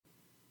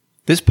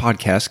This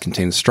podcast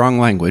contains strong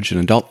language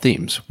and adult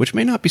themes, which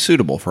may not be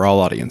suitable for all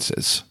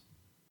audiences.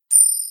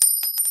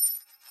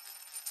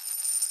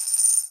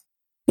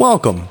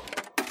 Welcome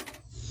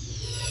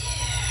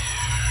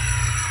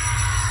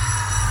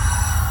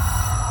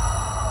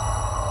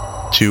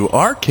to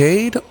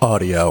Arcade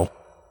Audio.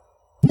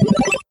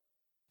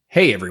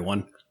 Hey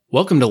everyone,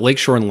 welcome to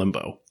Lakeshore and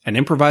Limbo, an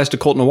improvised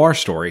occult noir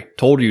story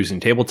told using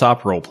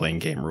tabletop role-playing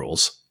game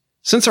rules.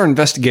 Since our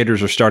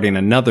investigators are starting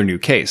another new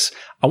case,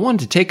 I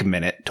wanted to take a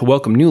minute to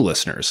welcome new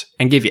listeners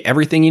and give you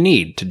everything you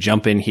need to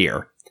jump in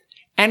here.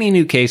 Any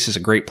new case is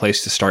a great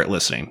place to start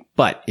listening,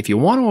 but if you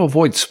want to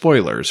avoid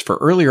spoilers for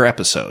earlier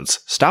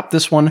episodes, stop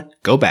this one,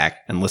 go back,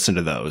 and listen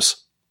to those.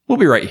 We'll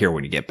be right here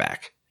when you get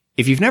back.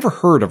 If you've never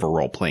heard of a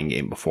role-playing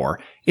game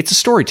before, it's a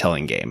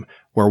storytelling game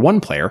where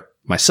one player,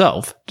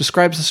 myself,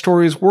 describes the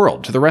story's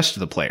world to the rest of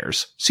the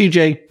players,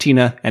 CJ,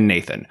 Tina, and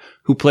Nathan,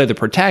 who play the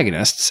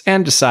protagonists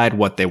and decide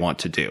what they want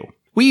to do.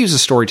 We use a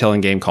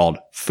storytelling game called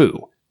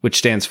FOO, which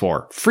stands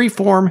for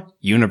Freeform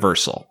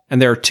Universal,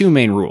 and there are two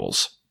main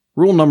rules.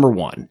 Rule number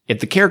 1, if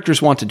the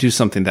characters want to do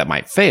something that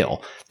might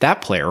fail,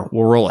 that player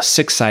will roll a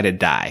 6-sided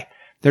die.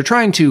 They're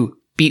trying to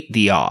beat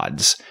the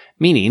odds,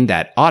 meaning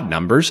that odd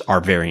numbers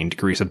are varying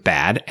degrees of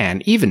bad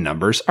and even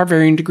numbers are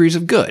varying degrees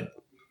of good.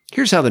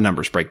 Here's how the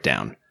numbers break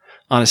down.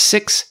 On a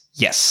 6,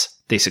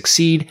 yes, they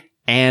succeed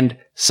and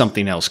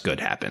something else good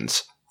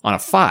happens. On a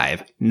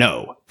 5,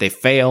 no, they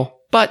fail,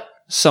 but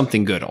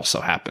something good also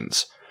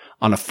happens.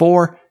 On a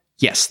 4,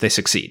 yes, they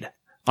succeed.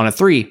 On a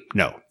 3,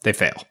 no, they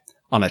fail.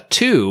 On a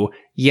 2,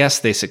 yes,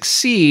 they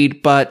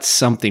succeed, but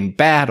something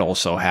bad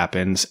also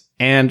happens.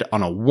 And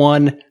on a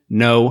 1,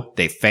 no,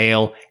 they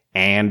fail,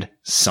 and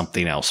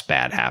something else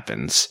bad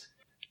happens.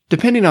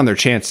 Depending on their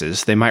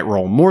chances, they might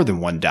roll more than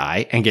one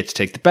die and get to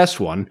take the best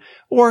one,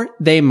 or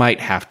they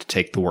might have to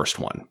take the worst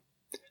one.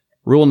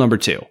 Rule number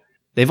 2.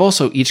 They've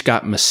also each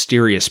got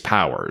mysterious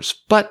powers,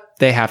 but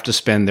they have to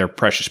spend their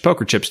precious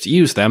poker chips to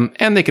use them,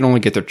 and they can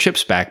only get their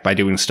chips back by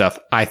doing stuff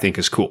I think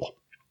is cool.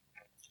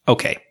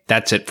 Okay,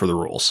 that's it for the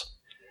rules.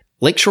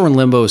 Lakeshore and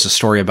Limbo is a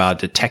story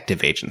about a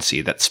detective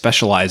agency that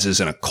specializes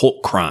in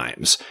occult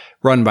crimes,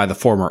 run by the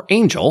former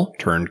Angel,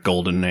 turned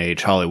Golden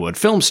Age Hollywood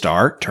film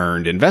star,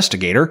 turned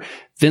investigator,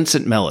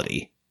 Vincent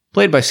Melody,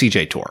 played by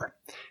CJ Tor.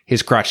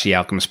 His crotchety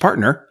alchemist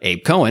partner,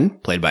 Abe Cohen,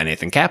 played by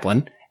Nathan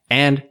Kaplan,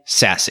 and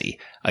Sassy,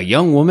 a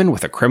young woman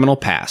with a criminal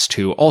past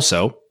who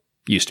also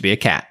used to be a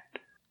cat,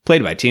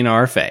 played by Tina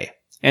R. Fey,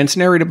 and it's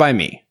narrated by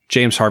me,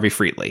 James Harvey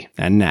Freetley.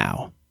 And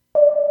now...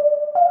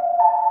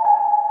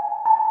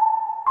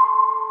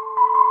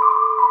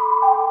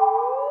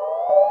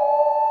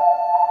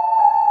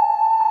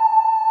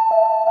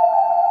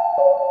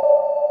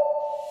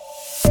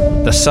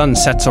 The sun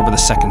sets over the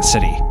second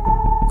city.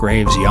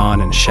 Graves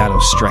yawn and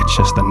shadows stretch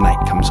as the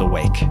night comes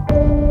awake.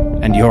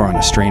 And you're on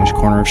a strange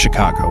corner of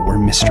Chicago where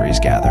mysteries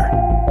gather.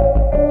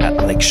 At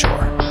Lakeshore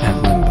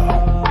and Limbo.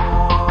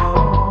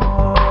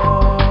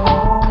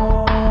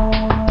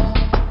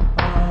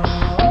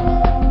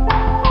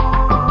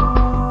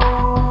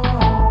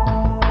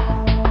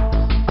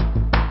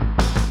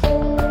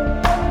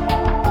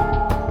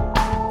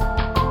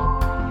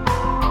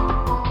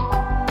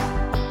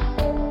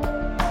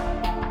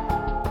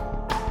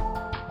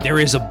 There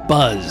is a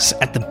buzz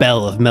at the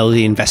bell of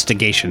Melody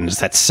Investigations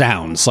that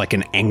sounds like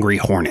an angry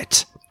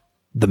hornet.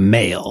 The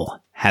mail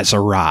has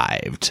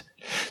arrived.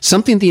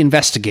 Something the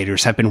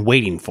investigators have been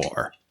waiting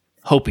for,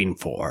 hoping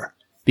for,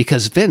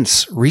 because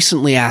Vince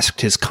recently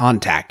asked his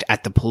contact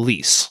at the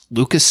police,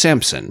 Lucas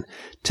Sampson,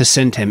 to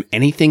send him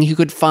anything he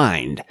could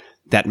find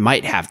that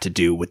might have to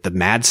do with the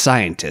mad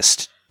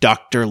scientist,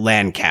 Dr.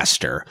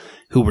 Lancaster,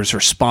 who was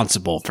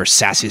responsible for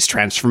Sassy's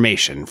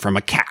transformation from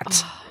a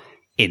cat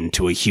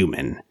into a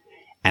human.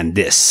 And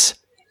this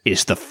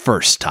is the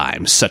first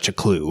time such a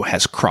clue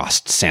has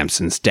crossed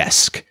Sampson's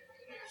desk.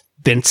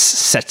 Vince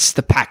sets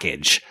the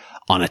package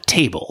on a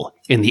table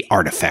in the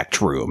artifact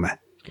room.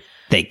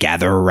 They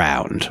gather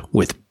around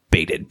with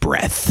bated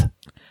breath.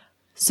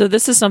 So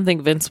this is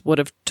something Vince would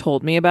have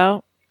told me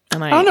about?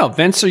 And I don't know.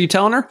 Vince, are you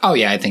telling her? Oh,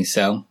 yeah, I think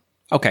so.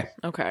 Okay.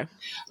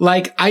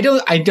 Like, I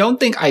don't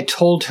think I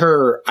told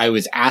her I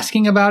was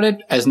asking about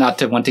it as not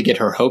to want to get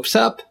her hopes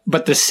up.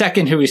 But the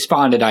second he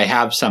responded, I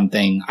have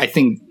something, I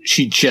think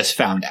she just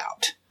found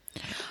out.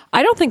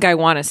 I don't think I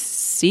want to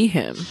see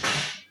him.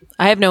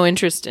 I have no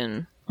interest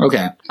in.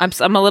 Okay.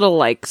 I'm a little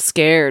like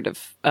scared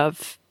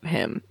of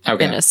him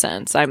in a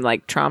sense. I'm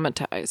like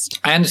traumatized.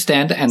 I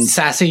understand. And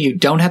Sassy, you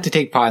don't have to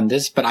take part in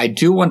this, but I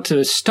do want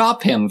to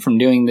stop him from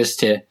doing this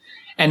to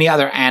any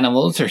other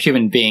animals or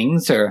human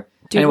beings or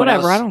Dude,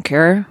 whatever. Else. I don't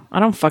care. I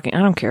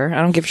don't care.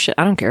 I don't give a shit.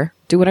 I don't care.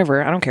 Do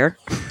whatever. I don't care.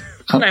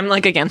 I'm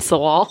like against the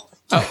wall.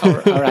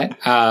 Oh, all right.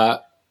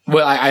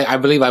 Well, I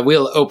believe I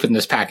will open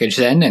this package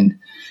then, and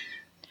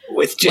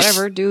with just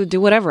whatever. Do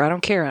whatever. I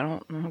don't care.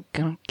 I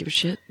don't give a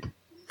shit.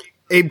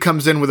 Abe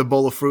comes in with a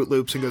bowl of Fruit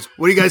Loops and goes,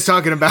 "What are you guys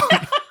talking about?"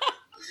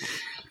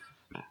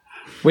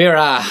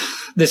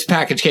 This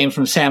package came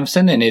from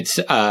Samson, and its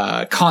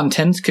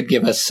contents could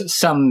give us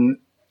some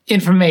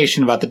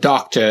information about the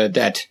doctor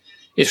that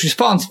is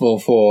responsible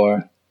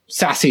for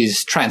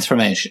Sassy's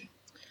transformation.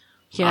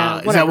 Yeah.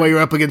 Is that why you're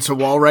up against a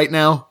wall right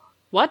now?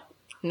 What?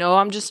 No,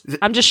 I'm just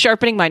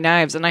sharpening my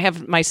knives, and I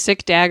have my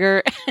sick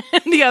dagger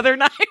and the other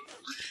knife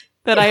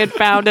that I had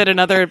found at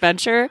another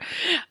adventure.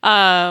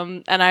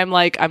 And I'm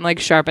like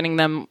sharpening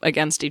them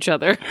against each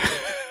other.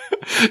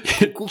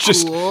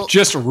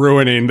 Just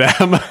ruining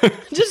them.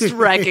 Just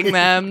wrecking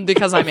them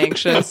because I'm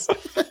anxious. All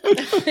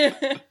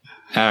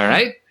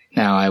right.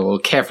 Now I will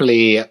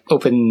carefully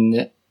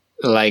open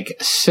like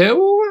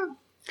so.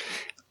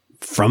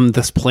 From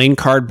this plain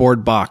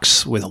cardboard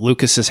box with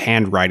Lucas's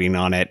handwriting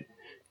on it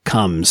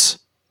comes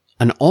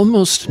an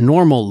almost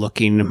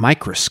normal-looking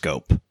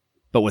microscope,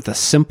 but with a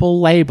simple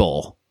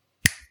label.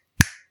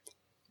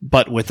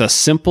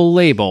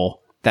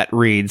 That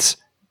reads,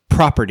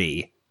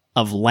 Property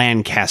of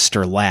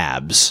Lancaster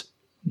Labs,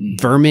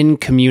 Vermin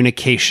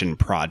Communication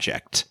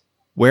Project.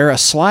 Where a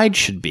slide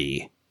should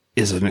be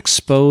is an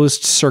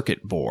exposed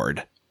circuit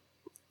board.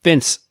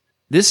 Vince,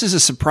 this is a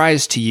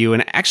surprise to you,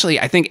 and actually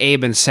I think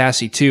Abe and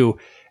Sassy too,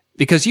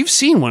 because you've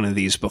seen one of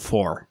these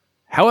before.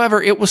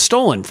 However, it was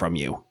stolen from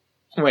you.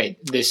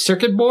 Wait, the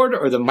circuit board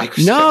or the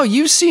microscope? No,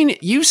 you've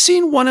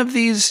seen one of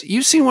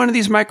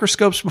these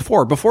microscopes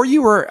before. Before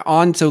you were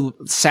on to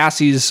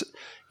Sassy's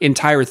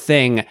entire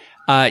thing,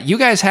 you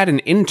guys had an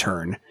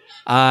intern.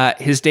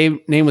 His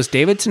name was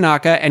David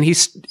Tanaka, and he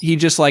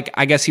just like,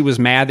 I guess he was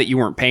mad that you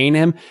weren't paying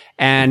him,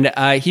 and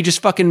he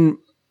just fucking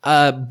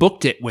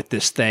booked it with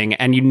this thing,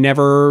 and you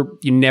never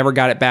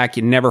got it back.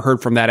 You never heard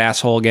from that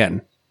asshole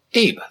again.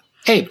 Abe,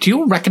 do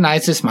you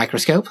recognize this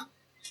microscope?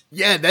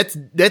 Yeah, that's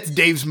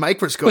Dave's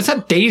microscope. Well, it's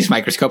not Dave's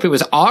microscope. It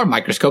was our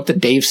microscope that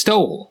Dave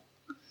stole.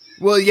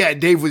 Well, yeah,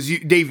 Dave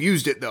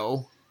used it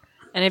though.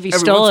 And if he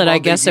stole it, I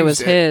guess it was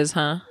his,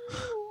 huh?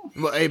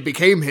 Well, it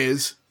became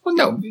his. Well,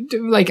 no,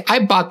 like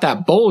I bought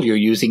that bowl you're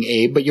using,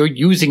 Abe, but you're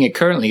using it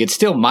currently. It's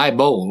still my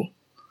bowl.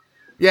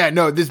 Yeah,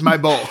 no, this is my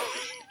bowl.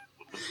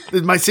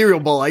 This is my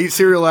cereal bowl. I eat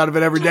cereal out of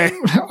it every day.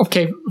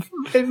 Okay,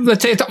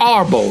 let's say it's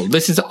our bowl.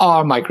 This is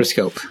our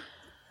microscope.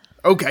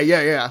 Okay,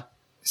 yeah.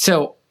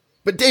 So,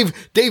 but Dave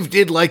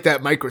did like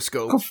that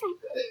microscope.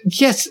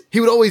 Yes, he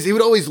would always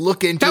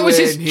look into it. That was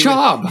his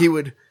job. He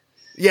would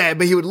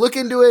look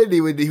into it.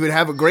 He would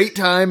have a great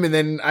time, and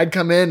then I'd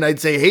come in. And I'd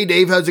say, "Hey,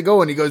 Dave, how's it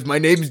going?" He goes, "My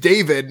name's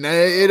David,"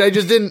 and I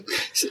just didn't.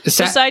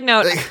 Side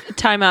note,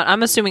 timeout.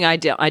 I'm assuming I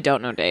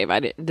don't know Dave.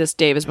 This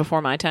Dave is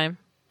before my time.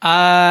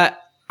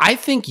 I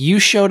think you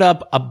showed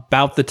up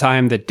about the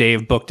time that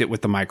Dave booked it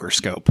with the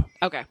microscope.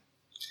 Okay.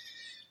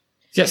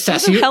 Yes, Who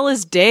Sassy. the hell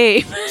is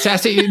Dave?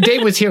 Sassy,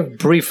 Dave was here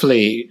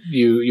briefly.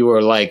 You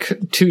were like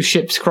two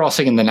ships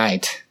crossing in the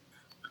night.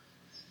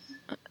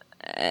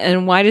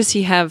 And why does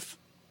he have?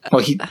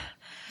 Well,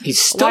 he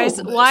stole.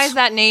 Why is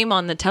that name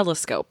on the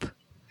telescope?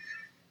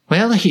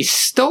 Well, he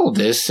stole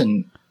this,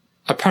 and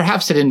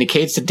perhaps it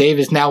indicates that Dave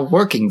is now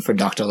working for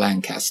Dr.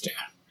 Lancaster.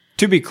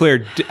 To be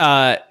clear,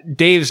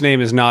 Dave's name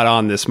is not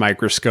on this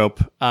microscope.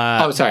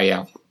 Sorry,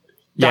 yeah.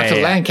 Dr.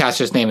 Yeah.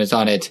 Lancaster's name is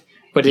on it,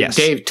 but Yes.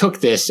 Dave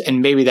took this,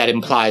 and maybe that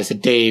implies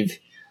that Dave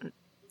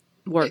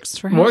Works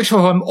for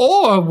him.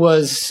 or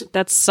was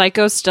That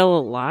psycho still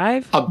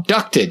alive?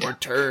 abducted.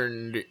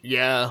 Turned,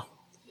 yeah.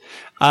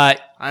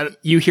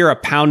 You hear a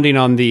pounding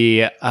on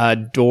the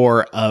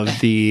door of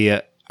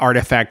the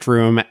artifact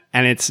room,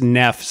 and it's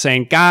Neff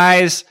saying,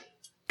 Guys,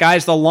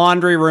 the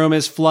laundry room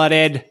is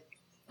flooded.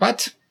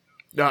 What?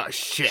 Oh,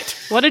 shit.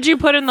 What did you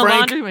put in the Frank.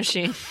 laundry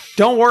machine?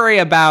 Don't worry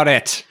about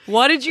it.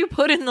 What did you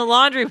put in the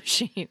laundry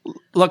machine?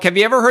 Look, have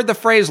you ever heard the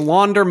phrase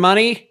launder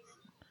money?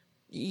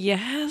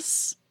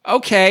 Yes.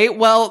 Okay,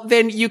 well,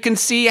 then you can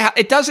see how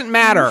it doesn't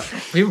matter.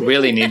 We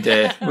really need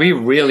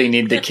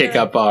to kick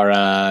up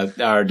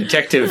our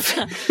detective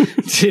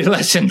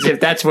lessons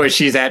if that's where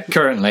she's at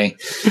currently.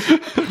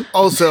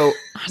 Also,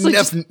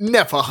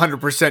 Neff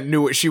 100%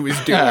 knew what she was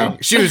doing. Oh.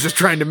 She was just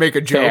trying to make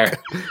a joke.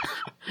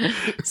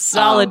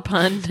 Solid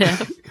pun,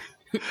 Neff.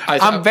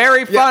 I'm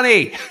very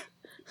funny.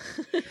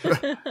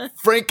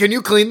 Frank, can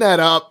you clean that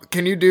up?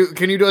 Can you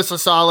do us a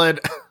solid?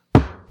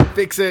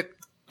 Fix it.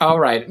 All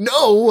right.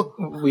 No.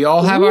 We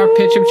all have our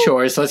pitch of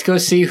chores. Let's go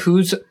see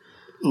whose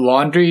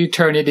laundry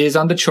turn it is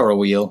on the chore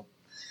wheel.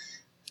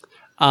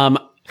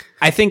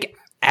 I think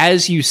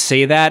as you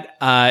say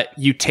that,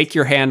 you take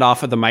your hand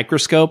off of the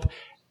microscope,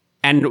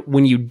 and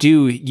when you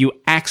do, you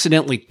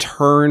accidentally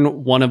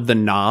turn one of the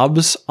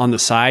knobs on the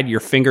side. Your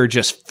finger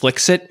just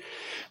flicks it.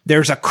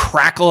 There's a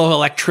crackle of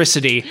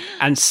electricity,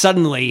 and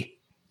suddenly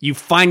you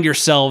find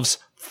yourselves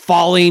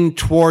falling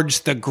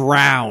towards the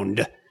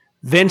ground.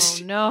 Vince,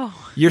 Oh, no.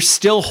 you're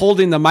still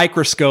holding the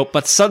microscope,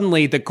 but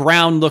suddenly the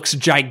ground looks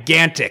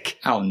gigantic.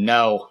 Oh,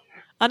 no.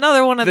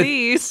 Another one of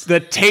these. The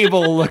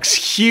table looks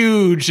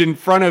huge in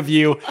front of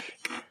you,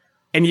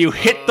 and you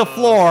hit the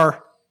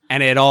floor,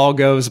 and it all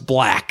goes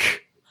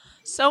black.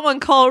 Someone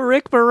call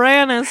Rick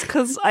Moranis,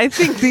 because I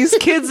think these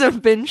kids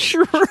have been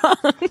shrunk.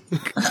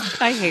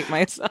 I hate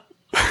myself.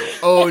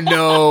 Oh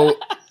no.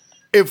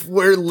 If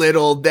we're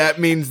little, that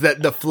means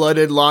that the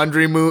flooded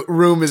laundry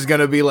room is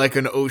going to be like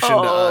an ocean to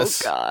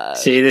us. God.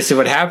 See, this is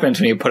what happens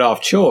when you put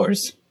off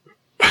chores.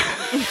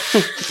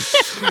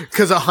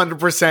 Because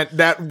 100%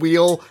 that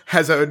wheel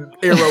has an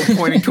arrow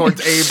pointing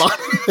towards Abe on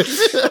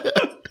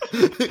it.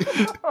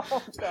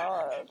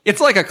 It's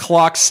like a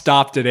clock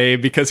stopped at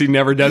Abe because he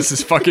never does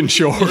his fucking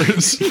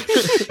chores.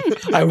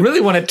 I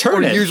really want to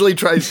turn it.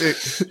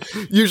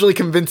 Usually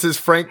convinces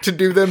Frank to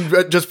do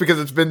them just because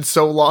it's been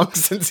so long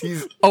since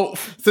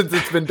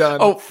it's been done.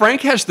 Oh,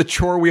 Frank has the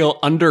chore wheel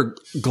under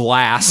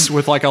glass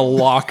with like a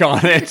lock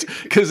on it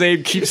because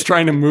Abe keeps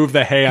trying to move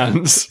the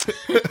hands.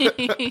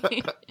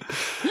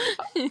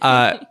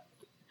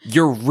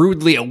 You're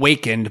rudely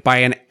awakened by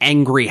an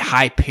angry,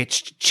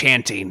 high-pitched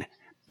chanting.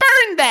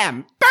 Burn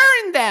them!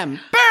 Burn them!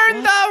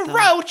 Burn the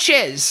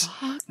roaches!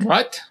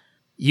 What?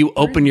 You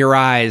open your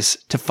eyes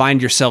to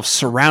find yourself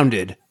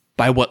surrounded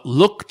by what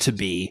look to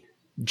be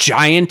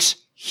giant,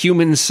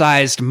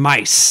 human-sized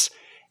mice,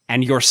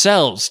 and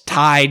yourselves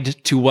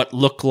tied to what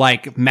look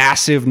like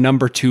massive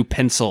number 2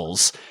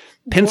 pencils.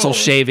 Pencil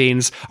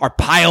shavings are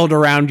piled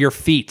around your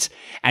feet,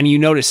 and you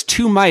notice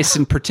 2 mice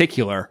in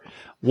particular.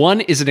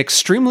 One is an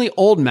extremely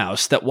old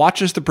mouse that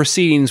watches the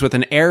proceedings with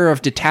an air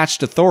of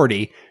detached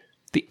authority.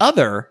 The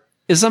other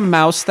is a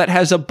mouse that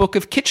has a book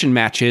of kitchen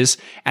matches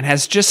and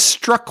has just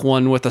struck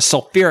one with a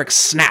sulfuric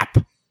snap.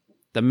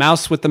 The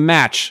mouse with the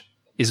match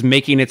is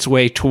making its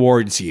way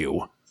towards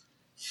you.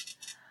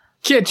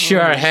 Get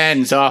your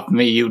hands off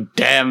me, you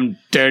damn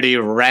dirty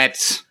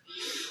rats.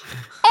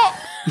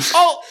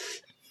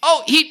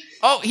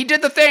 He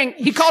did the thing.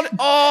 He called it.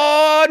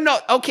 Oh, no.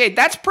 Okay,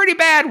 that's pretty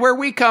bad where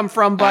we come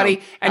from,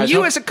 buddy. And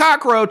you as a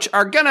cockroach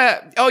are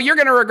you're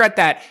gonna regret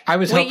that. I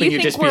was Wait, hoping you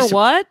you'd think just we're be...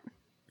 what?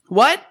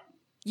 What?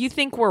 You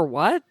think we're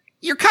what?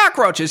 You're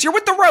cockroaches. You're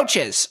with the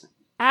roaches.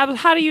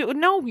 How do you...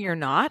 No, you're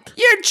not.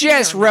 You're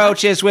just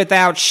roaches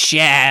without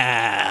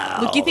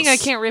shells. Look, you think I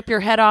can't rip your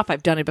head off?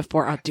 I've done it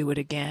before. I'll do it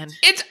again.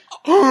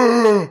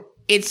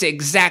 It's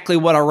exactly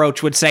what a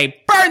roach would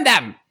say. Burn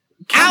them!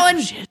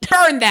 Alan,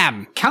 burn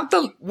them! Count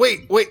the...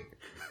 Wait.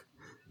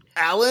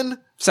 Alan?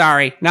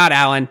 Sorry, not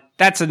Alan.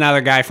 That's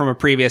another guy from a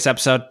previous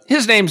episode.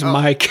 His name's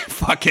Mike.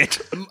 Fuck it.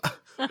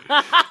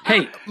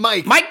 Hey,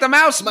 Mike. Mike the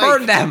mouse,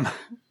 burn them!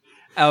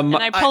 And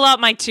I pull out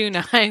my 2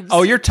 knives.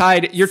 Oh, you're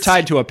tied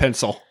to a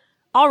pencil.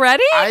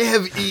 Already? I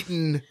have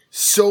eaten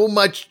so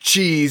much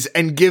cheese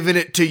and given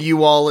it to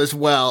you all as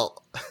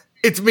well.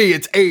 It's me,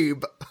 it's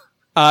Abe.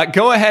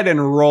 Go ahead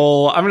and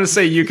roll. I'm going to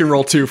say you can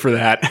roll 2 for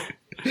that.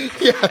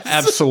 Yes.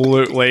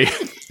 Absolutely.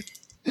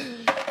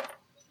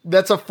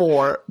 That's a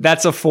 4.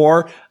 That's a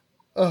 4.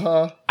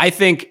 Uh-huh. I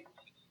think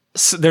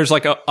there's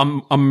like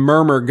a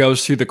murmur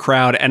goes through the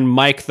crowd, and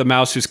Mike the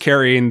mouse, who's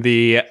carrying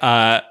the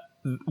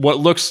what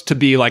looks to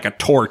be like a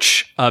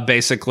torch,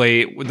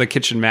 basically with the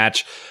kitchen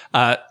match,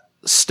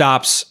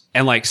 stops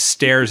and like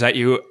stares at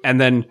you,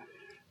 and then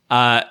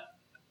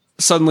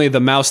suddenly the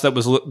mouse that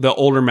was the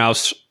older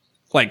mouse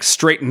like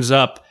straightens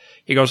up.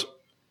 He goes,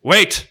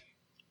 "Wait,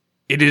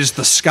 it is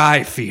the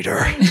Sky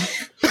Feeder."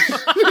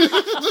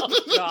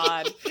 Oh,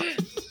 God.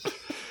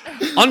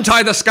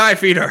 Untie the Sky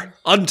Feeder!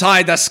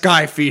 Untie the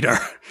Sky Feeder!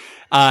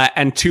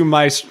 And 2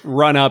 mice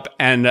run up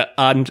and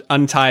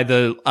untie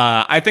the,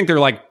 I think they're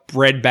like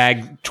bread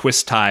bag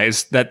twist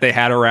ties that they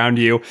had around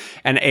you.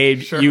 And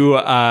Abe,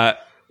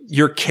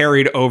 you're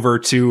carried over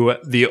to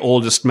the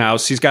oldest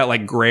mouse. He's got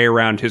like gray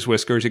around his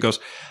whiskers. He goes,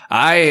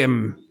 "I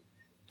am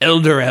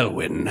Elder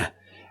Elwyn.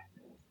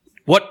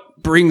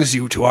 What brings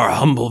you to our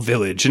humble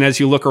village?" And as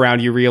you look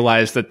around, you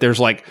realize that there's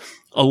like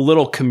a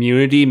little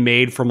community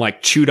made from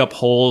like chewed up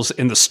holes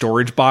in the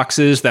storage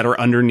boxes that are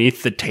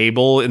underneath the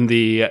table in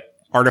the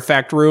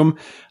artifact room.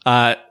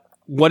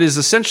 What is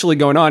essentially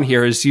going on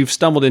here is you've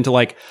stumbled into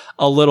like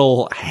a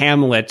little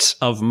hamlet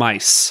of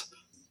mice.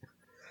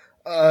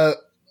 Elder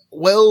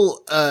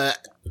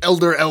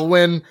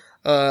Elwyn,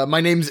 my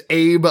name's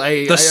Abe.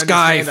 The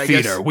Sky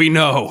Feeder, we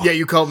know. Yeah,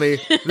 you called me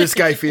the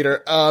Sky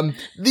Feeder.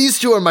 These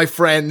 2 are my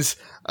friends.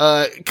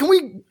 Can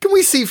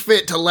we see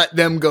fit to let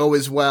them go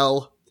as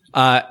well?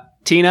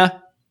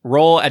 Tina,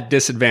 roll at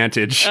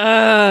disadvantage.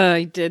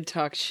 I did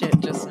talk shit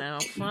just now.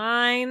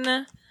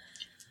 Fine.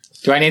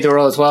 do I need to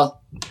roll as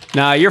well?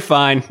 Nah, you're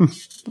fine.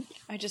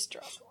 I just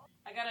dropped one.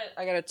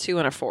 I got a 2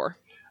 and a 4.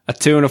 A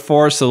 2 and a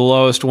 4, so the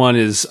lowest one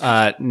is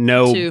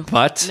no 2.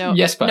 but. No,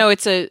 Yes, but. No,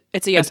 it's a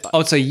yes, but. Oh,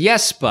 it's a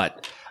yes,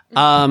 but.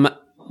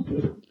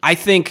 I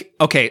think,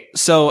 okay,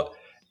 so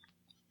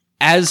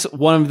as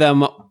one of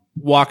them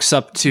walks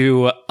up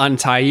to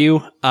untie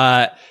you,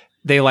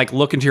 they like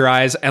look into your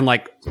eyes and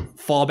like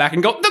fall back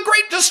and go, "The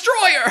Great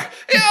Destroyer!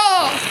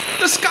 Yeah!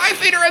 The Sky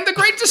Feeder and the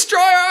Great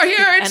Destroyer are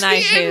here! It's And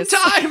I the end hiss.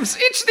 times!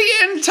 It's the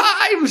end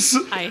times!"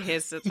 I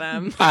hiss at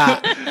them.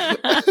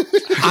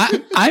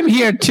 I'm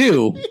here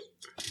too.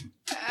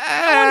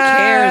 No one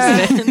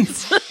cares,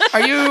 Vince.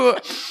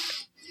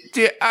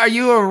 Are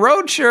you a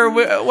roach or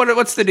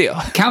what's the deal?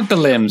 Count the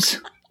limbs.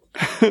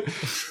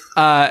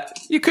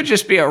 You could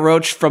just be a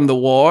roach from the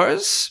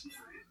wars.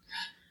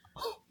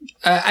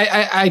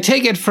 I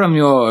take it from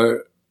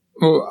your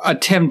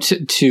attempt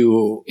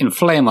to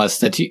inflame us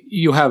that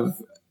you have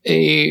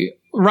a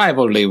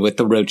rivalry with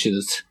the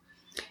roaches.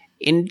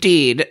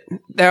 Indeed.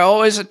 They're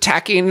always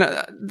attacking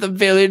the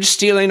village,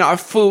 stealing our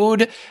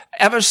food,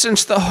 ever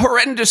since the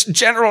horrendous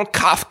General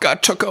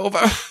Kafka took over.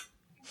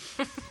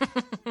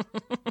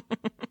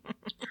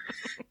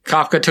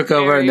 Kafka took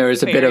over and there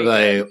was a bit of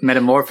a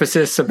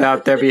metamorphosis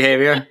about their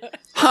behavior.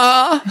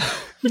 Huh?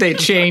 They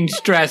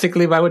changed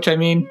drastically, by which I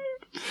mean...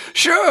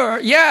 Sure,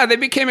 yeah, they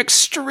became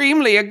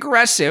extremely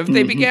aggressive.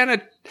 They began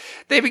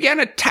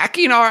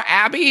attacking our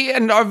abbey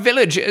and our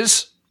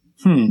villages.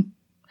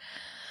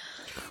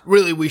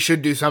 Really, we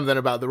should do something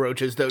about the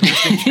roaches, though,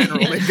 just in general.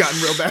 They've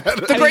gotten real bad.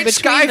 The great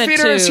between the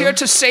Skyfeeder is two- here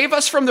to save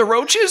us from the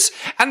roaches,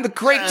 and the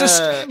great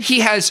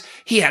he has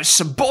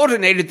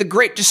subordinated the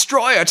Great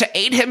Destroyer to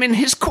aid him in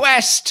his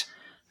quest.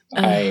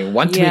 I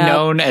want to be yeah.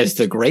 known as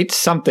the Great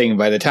Something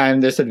by the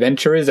time this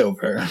adventure is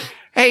over.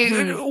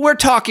 Hey, we're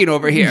talking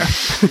over here.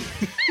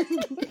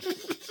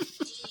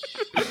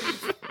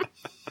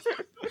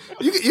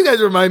 You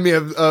guys remind me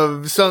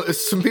of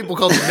some people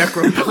called the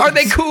necropunks. Are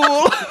they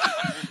cool?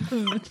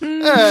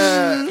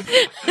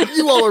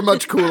 You all are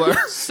much cooler.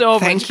 So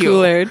Thank much you.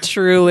 cooler,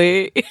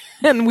 truly.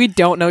 And we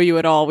don't know you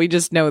at all. We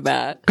just know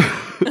that.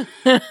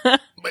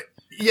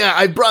 Yeah,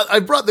 I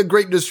brought the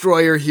Great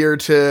Destroyer here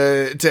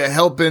to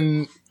help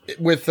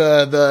with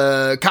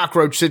the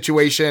cockroach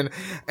situation,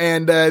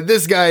 and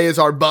this guy is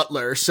our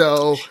butler.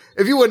 So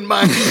if you wouldn't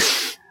mind.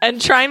 And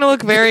trying to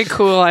look very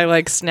cool, I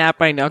like snap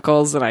my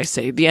knuckles and I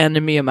say, "The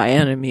enemy of my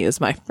enemy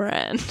is my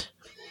friend."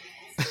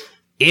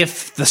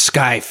 If the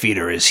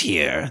Skyfeeder is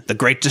here, the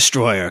Great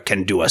Destroyer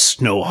can do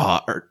us no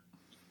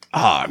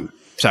harm.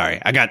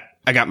 Sorry, I got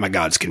my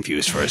gods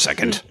confused for a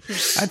second.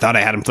 I thought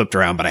I had him flipped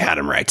around, but I had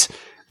him right.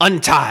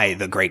 Untie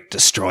the Great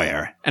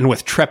Destroyer. And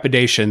with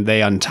trepidation,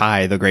 they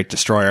untie the Great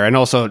Destroyer and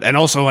also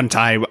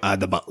untie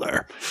the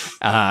butler.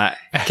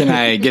 Can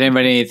I get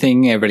anybody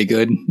anything? Everybody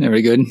good?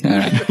 Everybody good? All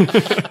right.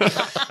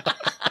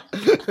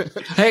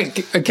 Hey,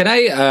 can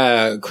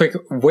I,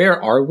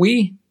 where are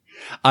we?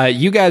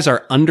 You guys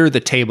are under the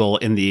table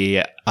in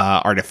the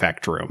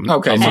artifact room.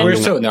 Okay, so we're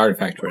still in the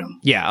artifact room.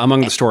 Yeah,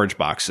 among the storage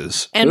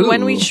boxes. And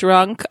when we Ooh.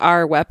 shrunk,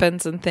 our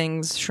weapons and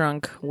things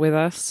shrunk with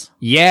us.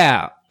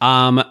 Yeah.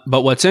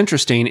 But what's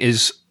interesting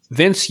is,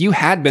 Vince, you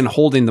had been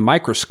holding the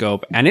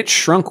microscope and it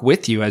shrunk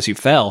with you as you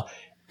fell.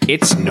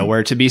 It's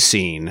nowhere to be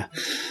seen.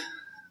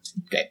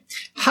 Okay.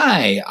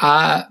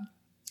 Hi.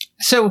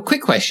 So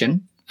quick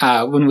question.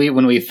 When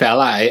we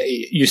fell,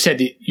 you said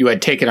that you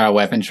had taken our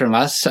weapons from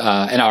us,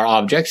 and our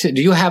objects.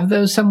 Do you have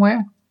those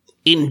somewhere?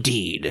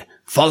 Indeed.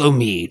 Follow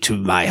me to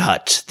my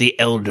hut, the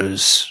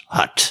Elder's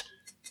hut.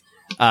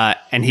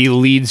 And he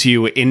leads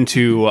you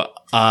into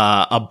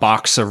a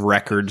box of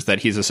records that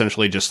he's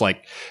essentially just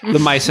like, the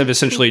mice have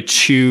essentially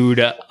chewed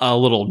a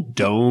little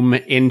dome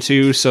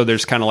into, so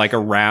there's kind of like a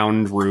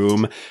round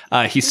room.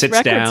 He sits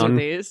Records down. of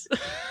these.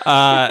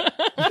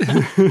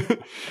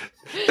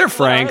 They're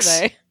Frank's.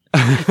 Are they?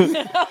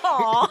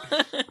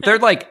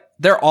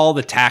 They're all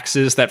the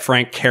taxes that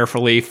Frank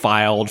carefully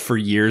filed for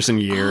years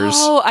and years.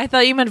 Oh, I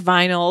thought you meant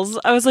vinyls.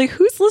 I was like,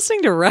 who's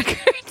listening to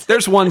records?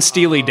 There's one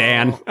Steely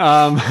Dan.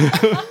 Oh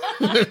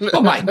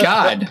my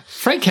God,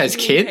 Frank has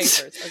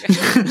kids.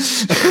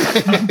 Is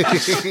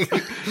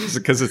it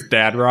because it's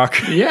dad rock?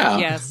 Yeah.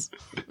 Yes.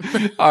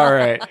 All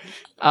right.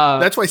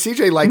 That's why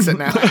CJ likes it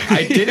now.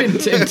 I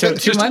didn't until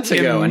 2 months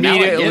ago, and now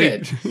I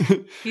get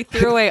it. He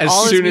threw away As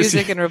all his soon as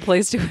music and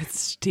replaced it with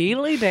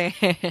Steely Dan.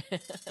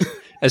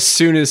 As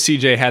soon as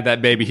CJ had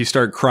that baby, he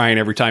started crying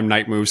every time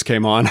Night Moves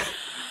came on.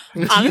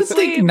 Honestly,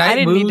 think Night I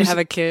didn't need to Moves- have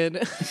a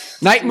kid.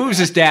 Night Moves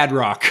is dad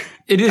rock.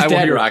 It is I will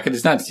Dad hear- Rock. It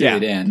is not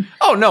Steely Dan.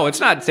 Oh, no, it's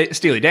not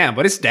Steely Dan,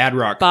 but it's dad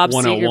rock Bob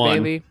 101.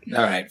 Seger, baby.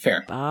 All right,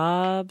 fair.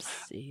 Bob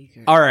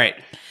Seger. All right.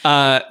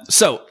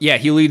 So, yeah,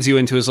 he leads you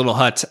into his little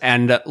hut,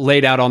 and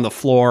laid out on the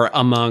floor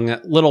among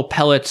little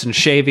pellets and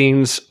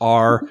shavings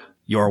are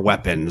your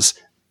weapons.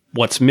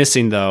 What's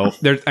missing, though,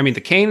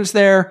 the cane's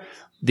there,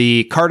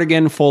 the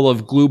cardigan full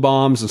of glue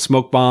bombs and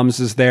smoke bombs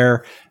is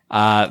there,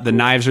 the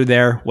knives are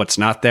there. What's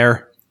not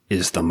there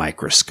is the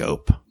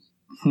microscope.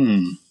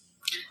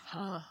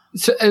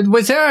 So,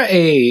 was there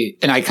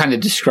and I kind of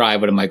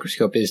describe what a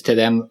microscope is to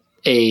them,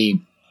 a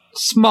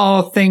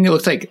small thing that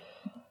looks like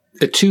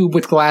a tube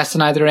with glass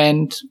on either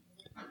end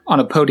on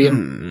a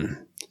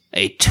podium?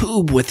 A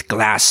tube with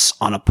glass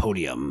on a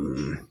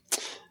podium.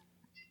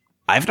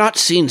 I've not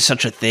seen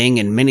such a thing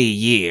in many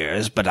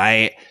years, but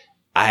I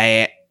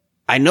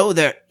know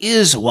there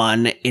is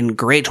one in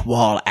Great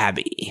Wall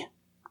Abbey.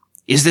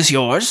 Is this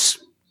yours?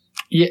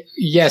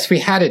 Yes, we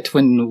had it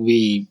when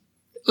we,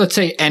 let's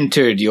say,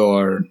 entered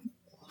your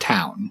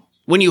town.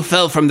 When you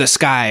fell from the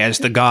sky as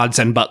the gods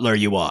and butler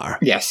you are.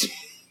 Yes.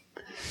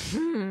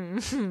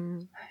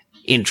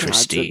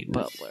 Interesting.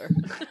 Butler.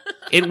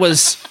 It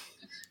was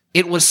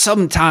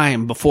some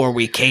time before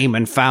we came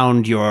and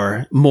found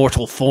your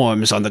mortal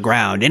forms on the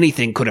ground.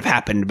 Anything could have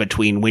happened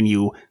between when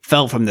you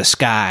fell from the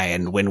sky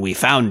and when we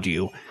found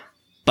you.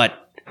 But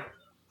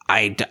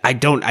I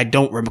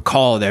don't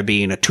recall there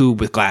being a tube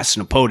with glass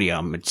and a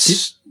podium.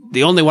 It's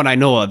the only one I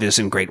know of is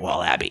in Great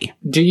Wall Abbey.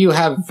 Do you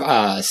have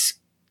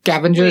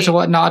scavengers or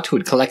whatnot who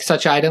would collect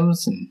such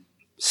items? And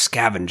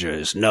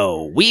scavengers.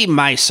 No, we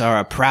mice are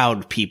a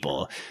proud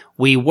people.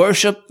 We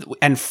worship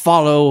and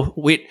follow.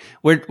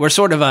 We're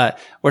sort of a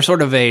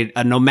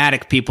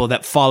nomadic people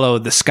that follow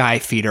the sky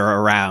feeder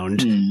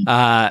around.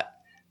 Yeah,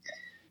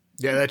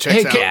 that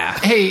checks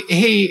out. Hey,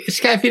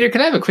 Skyfeeder,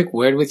 can I have a quick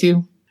word with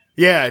you?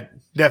 Yeah,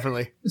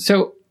 definitely.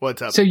 So,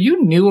 What's up? So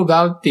you knew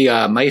about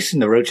the mice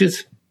and the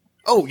roaches?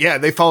 Oh, yeah,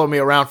 they follow me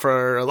around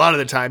for a lot of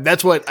the time.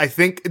 That's what I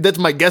think. That's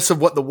my guess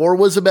of what the war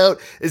was about,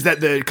 is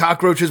that the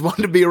cockroaches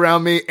wanted to be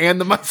around me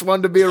and the mice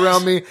wanted to be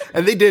around me.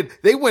 And they did.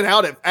 They went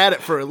out at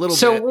it for a little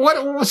bit.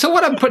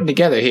 What I'm putting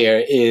together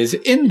here is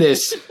in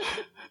this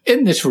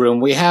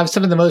room, we have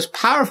some of the most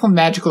powerful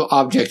magical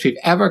objects we've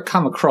ever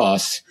come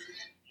across.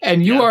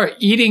 And you are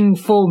eating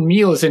full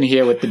meals in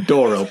here with the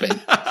door open.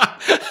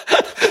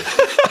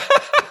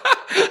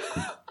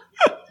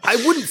 I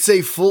wouldn't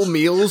say full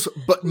meals,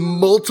 but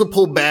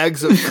multiple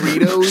bags of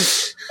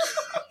Fritos.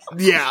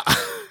 Yeah.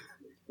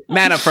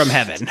 Manna from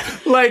heaven.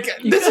 Like,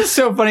 this is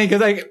so funny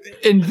because, like,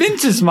 in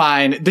Vince's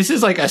mind, this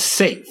is like a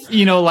safe.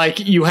 You know, like,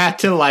 you have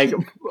to, like,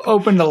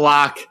 open the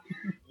lock,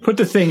 put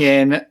the thing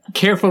in,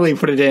 carefully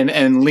put it in,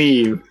 and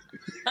leave.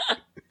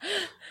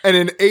 And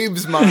in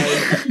Abe's mind,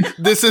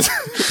 this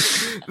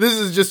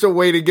is just a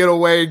way to get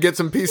away, get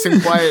some peace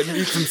and quiet, and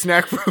eat some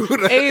snack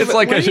food. Abe,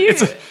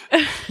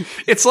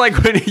 It's like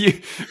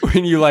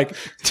when you like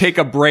take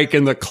a break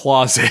in the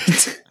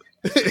closet.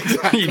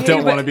 Exactly. You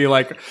don't want to be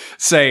like,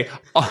 say,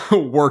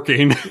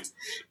 working.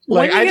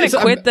 When are you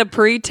gonna quit the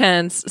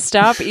pretense?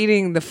 Stop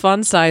eating the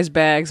fun size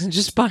bags and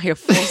just buy a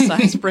full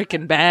size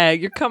freaking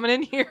bag. You're coming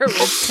in here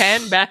with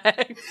 10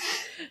 bags.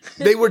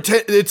 They were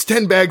it's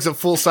 10 bags of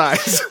full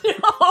size.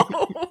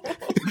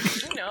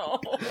 No.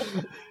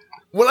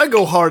 When I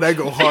go hard,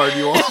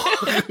 you all.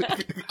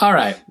 All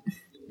right.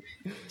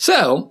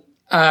 So,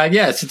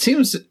 yes, it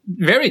seems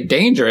very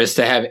dangerous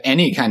to have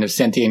any kind of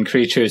sentient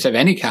creatures of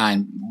any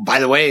kind. By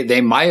the way,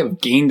 they might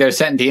have gained their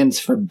sentience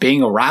for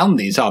being around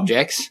these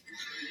objects.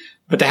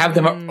 But to have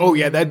them... Oh,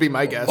 yeah, that'd be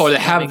my guess. Or to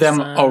have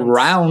them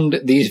around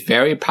these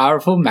very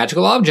powerful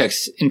magical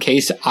objects in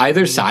case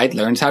either side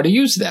learns how to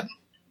use them.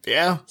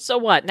 Yeah. So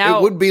what? Now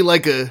it would be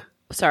like a...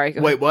 Sorry.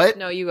 Go Wait, ahead. what?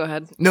 No, you go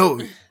ahead. No,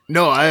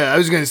 I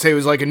was going to say it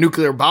was like a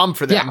nuclear bomb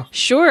for them. Yeah.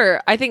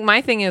 Sure. I think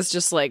my thing is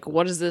just like,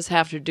 what does this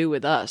have to do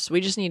with us? We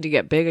just need to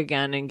get big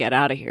again and get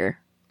out of here.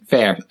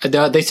 Fair.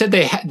 They said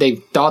they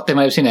thought they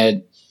might have seen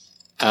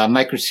a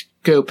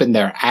microscope in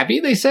their abbey,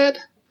 they said?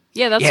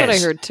 Yeah, that's what I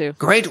heard too.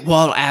 Great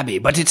Wall Abbey,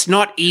 but it's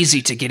not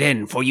easy to get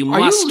in, for you Are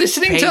must you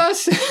listening to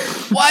us?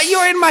 Why,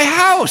 you're in my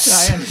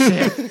house! I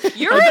understand.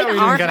 You're I thought in we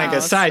our were going to a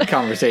house. side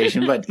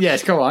conversation, but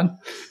yes, go on.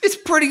 It's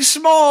pretty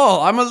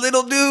small. I'm a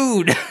little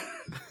dude.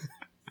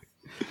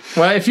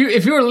 Well, if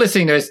you were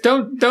listening to us,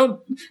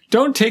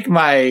 don't take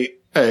my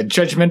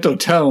judgmental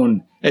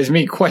tone as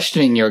me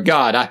questioning your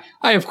God.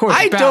 I of course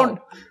I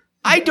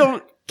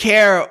don't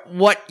care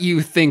what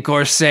you think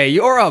or say.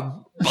 You're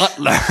a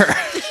butler.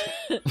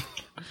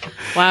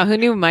 Wow, who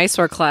knew mice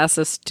were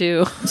classist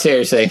too?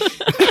 Seriously.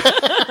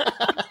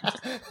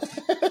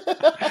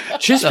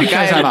 Just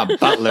because I'm a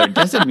butler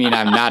doesn't mean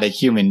I'm not a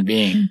human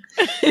being.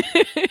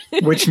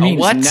 Which means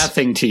what?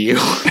 nothing to you.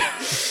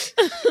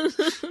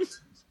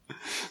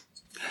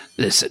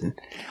 Listen,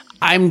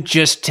 I'm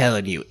just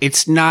telling you,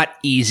 it's not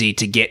easy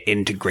to get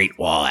into Great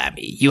Wall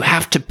Abbey. You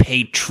have to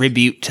pay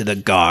tribute to the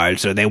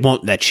guards or they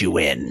won't let you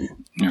in.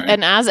 Right.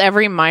 And as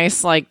every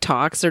mice like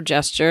talks or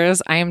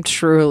gestures, I am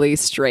truly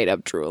straight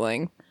up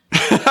drooling.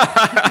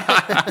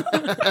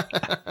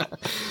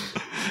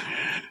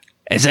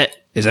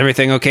 Is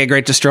everything okay,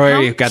 Great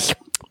Destroyer? You've got.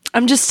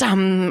 I'm just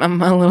I'm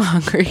a little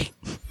hungry.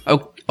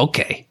 Oh,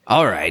 okay.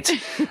 All right.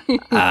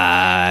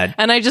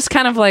 And I just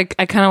kind of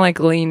like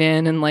lean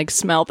in and like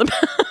smell them.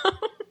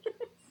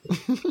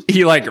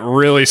 He like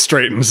really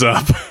straightens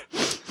up.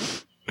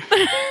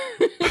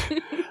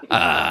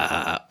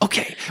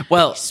 Okay.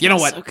 Well, you know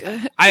what? So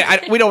good.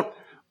 We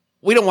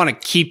don't want to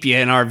keep you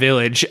in our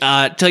village.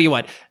 Tell you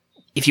what,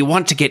 if you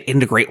want to get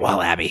into Great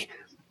Wall Abbey,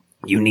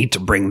 you need to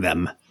bring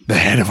them the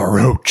head of a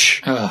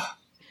roach.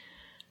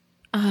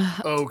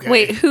 Okay.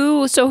 Wait,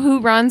 who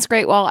runs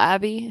Great Wall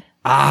Abbey?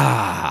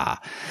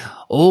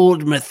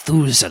 Old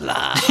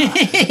Methuselah.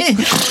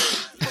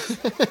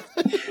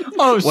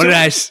 What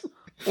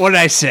did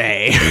I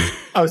say?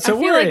 Oh, so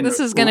I feel like this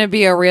is going to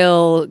be a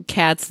real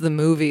Cats the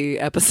movie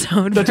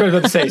episode. That's what I was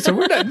about to say.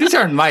 So these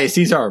aren't mice;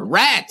 these are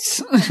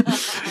rats.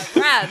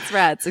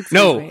 Rats.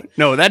 Excuse me.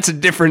 No, that's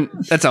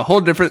a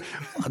whole different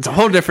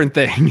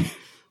thing.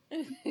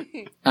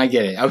 I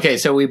get it. Okay,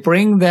 so we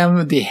bring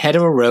them the head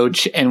of a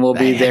roach, and we'll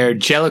be their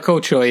Jellicoe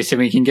choice, and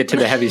we can get to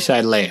the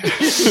heaviside layer.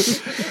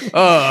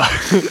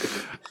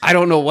 I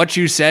don't know what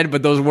you said,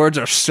 but those words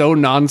are so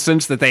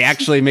nonsense that they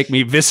actually make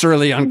me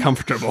viscerally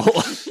uncomfortable.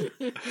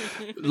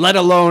 Let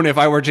alone if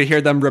I were to hear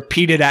them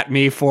repeated at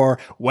me for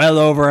well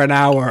over an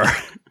hour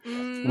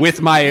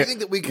with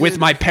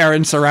my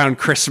parents around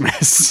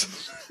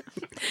Christmas.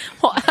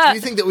 Well, Do you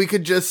think that we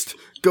could just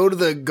go to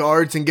the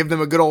guards and give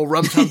them a good old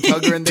rum-tum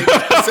tugger and they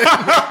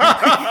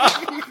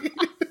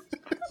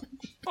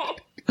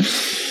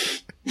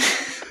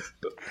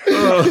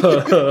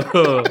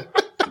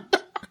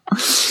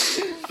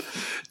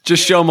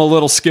Just show him a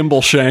little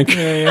skimble shank.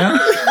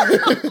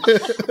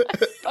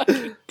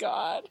 Fucking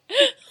God.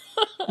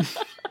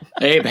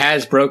 Abe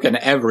has broken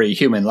every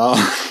human law.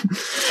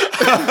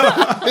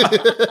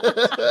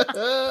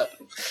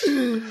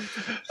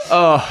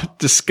 Oh,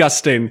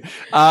 disgusting.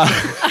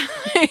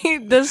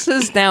 This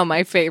is now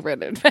my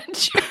favorite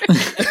adventure.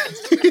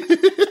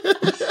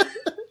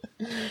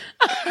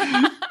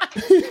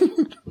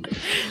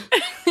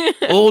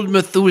 Old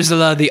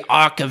Methuselah the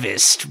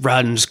Archivist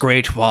runs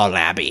Great Wall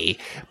Abbey,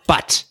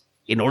 but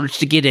in order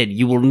to get in,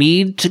 you will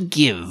need to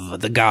give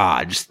the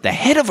guards the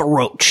head of a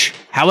roach.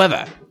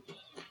 However,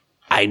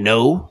 I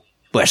know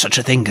where such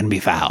a thing can be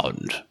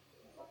found.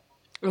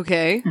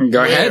 Okay.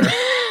 Go ahead.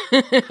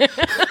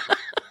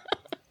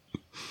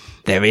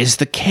 There is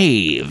the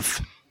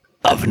Cave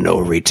of No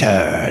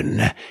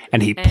Return.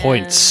 And he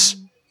points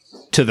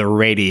to the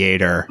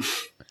radiator.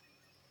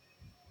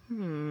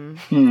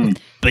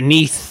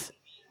 Beneath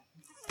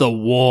the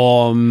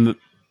warm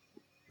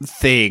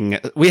thing.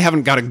 We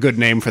haven't got a good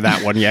name for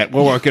that one yet.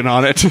 We're working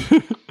on it.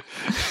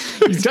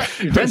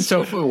 You've done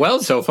so well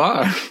so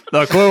far.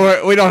 Look,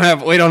 we don't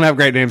have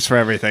great names for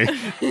everything.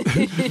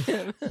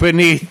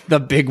 Beneath the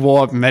big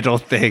warm metal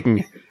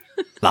thing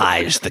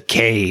lies the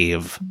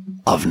Cave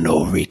of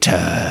No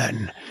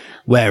Return,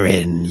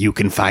 wherein you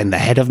can find the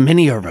head of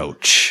many a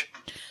roach.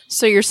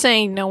 So you're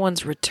saying no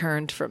one's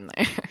returned from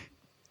there?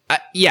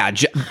 Yeah, by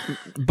Is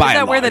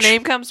that where the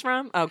name comes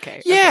from?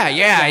 Okay. Yeah, Okay.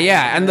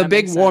 yeah. And the that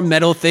big makes warm sense.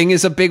 metal thing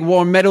is a big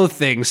warm metal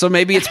thing, so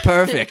maybe it's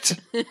perfect.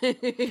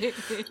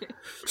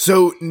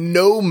 So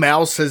no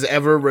mouse has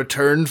ever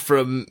returned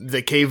from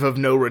the Cave of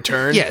No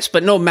Return? Yes,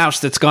 but no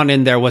mouse that's gone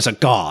in there was a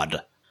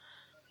god.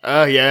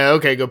 Oh, yeah.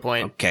 Okay, good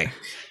point. Okay.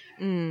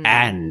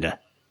 And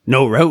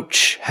no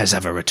roach has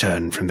ever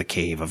returned from the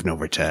Cave of No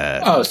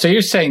Return. Oh, so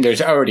you're saying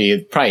there's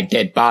already probably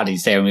dead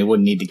bodies there and we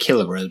wouldn't need to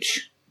kill a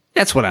roach.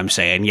 That's what I'm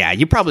saying. Yeah,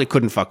 you probably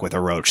couldn't fuck with a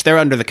roach. They're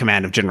under the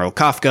command of General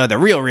Kafka. They're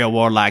real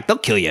warlike. They'll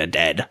kill you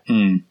dead.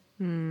 I'd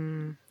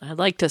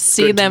like to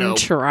see Good to them know.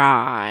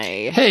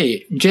 try.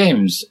 Hey,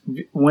 James,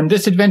 when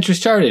this adventure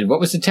started, what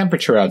was the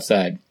temperature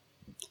outside?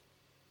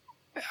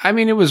 I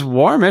mean, it was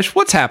warmish.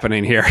 What's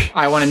happening here?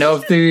 I want to know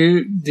if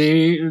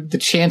the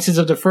chances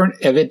of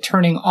it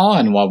turning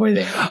on while we're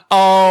there.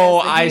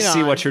 Oh, the I heat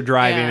see on. what you're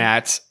driving Yeah.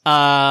 at.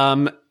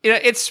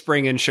 It's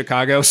spring in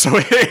Chicago, so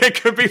it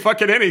could be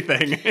fucking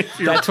anything.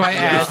 That's why I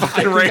asked. I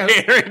think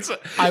It's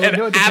I would an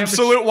know the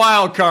absolute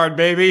wild card,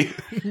 baby.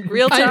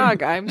 Real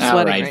talk. I'm All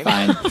sweating right,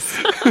 right now.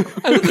 fine.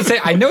 I was going to say,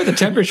 I know what the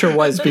temperature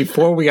was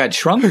before we got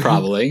shrunk,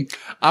 probably.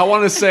 I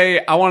want to say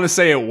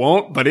it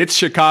won't, but it's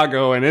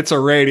Chicago and it's a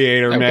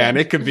radiator, man.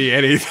 It could be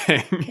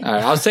anything. All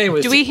right, I'll say it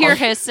was. Do we hear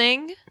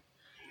hissing?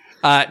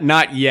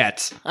 Not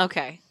yet.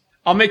 Okay.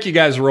 I'll make you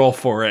guys roll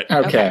for it.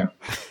 Okay.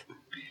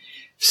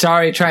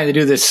 Sorry, trying to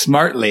do this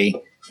smartly.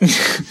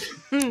 That's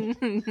what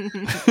he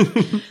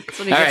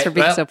gets right, for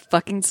being well- so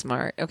fucking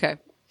smart. Okay.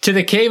 To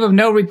the Cave of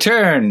No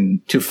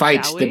Return to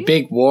fight Shall the we?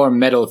 big warm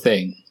metal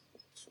thing.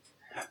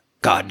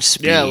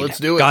 Godspeed. Yeah, let's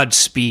do it.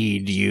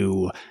 Godspeed,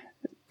 you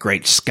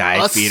great sky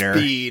Us feeder.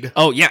 speed.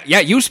 Oh, yeah,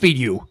 you speed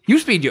you. You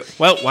speed you.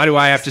 Well, why do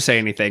I have to say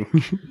anything?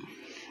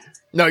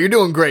 No, you're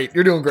doing great.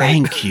 You're doing great.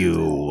 Thank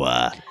you.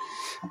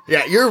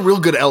 Yeah, you're a real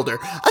good elder.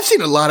 I've seen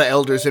a lot of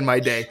elders in my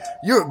day.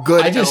 You're a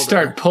good I just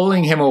elder. start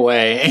pulling him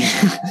away.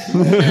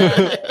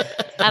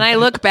 And I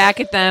look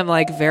back at them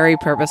like very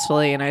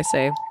purposefully and I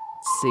say,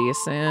 see you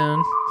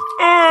soon.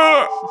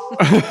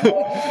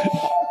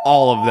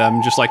 All of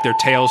them, just like their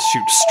tails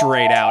shoot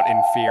straight out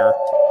in fear.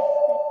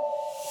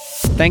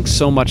 Thanks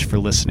so much for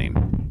listening.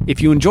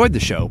 If you enjoyed the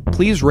show,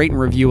 please rate and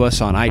review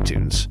us on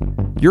iTunes.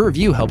 Your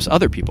review helps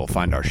other people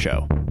find our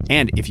show.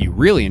 And if you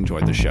really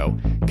enjoyed the show,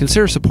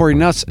 consider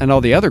supporting us and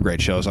all the other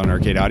great shows on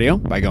Arcade Audio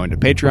by going to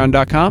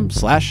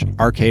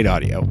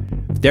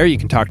patreon.com/arcadeaudio. There you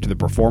can talk to the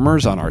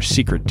performers on our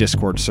secret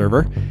Discord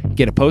server,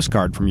 get a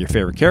postcard from your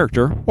favorite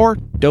character, or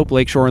dope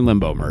Lakeshore and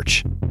Limbo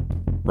merch.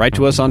 Write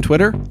to us on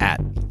Twitter at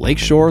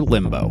Lakeshore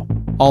Limbo,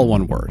 all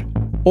one word,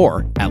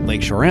 or at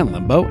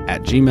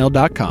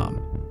lakeshoreandlimbo@gmail.com.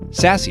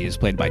 Sassy is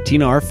played by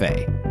Tina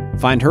Arfey.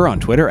 Find her on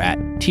Twitter at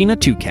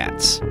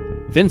Tina2Cats.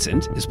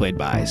 Vincent is played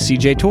by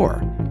CJ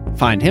Tor.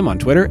 Find him on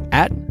Twitter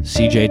at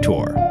CJ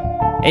Tor.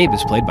 Abe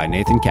is played by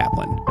Nathan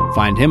Kaplan.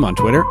 Find him on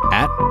Twitter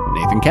at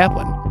Nathan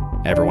Kaplan.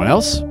 Everyone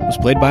else was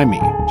played by me,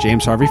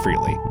 James Harvey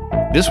Freely.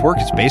 This work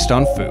is based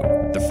on Foo,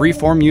 the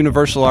freeform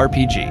universal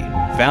RPG,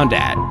 found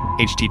at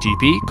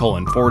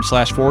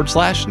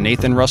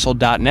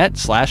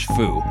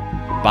http://nathanrussell.net/foo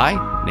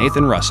by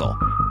Nathan Russell,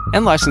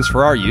 and licensed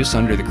for our use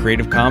under the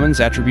Creative Commons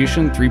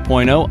Attribution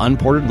 3.0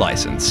 Unported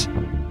License.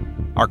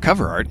 Our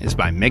cover art is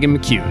by Megan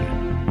McCune.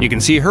 You can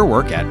see her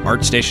work at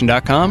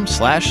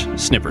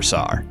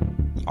artstation.com/snippersar.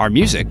 Our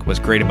music was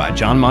created by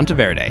John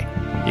Monteverde.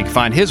 You can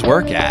find his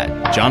work at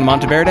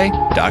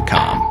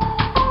johnmonteverde.com.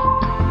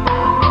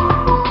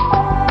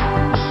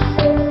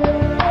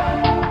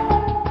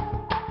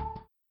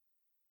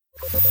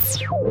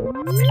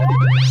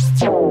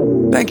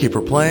 Thank you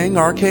for playing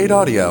Arcade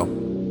Audio.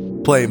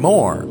 Play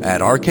more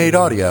at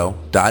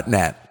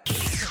arcadeaudio.net.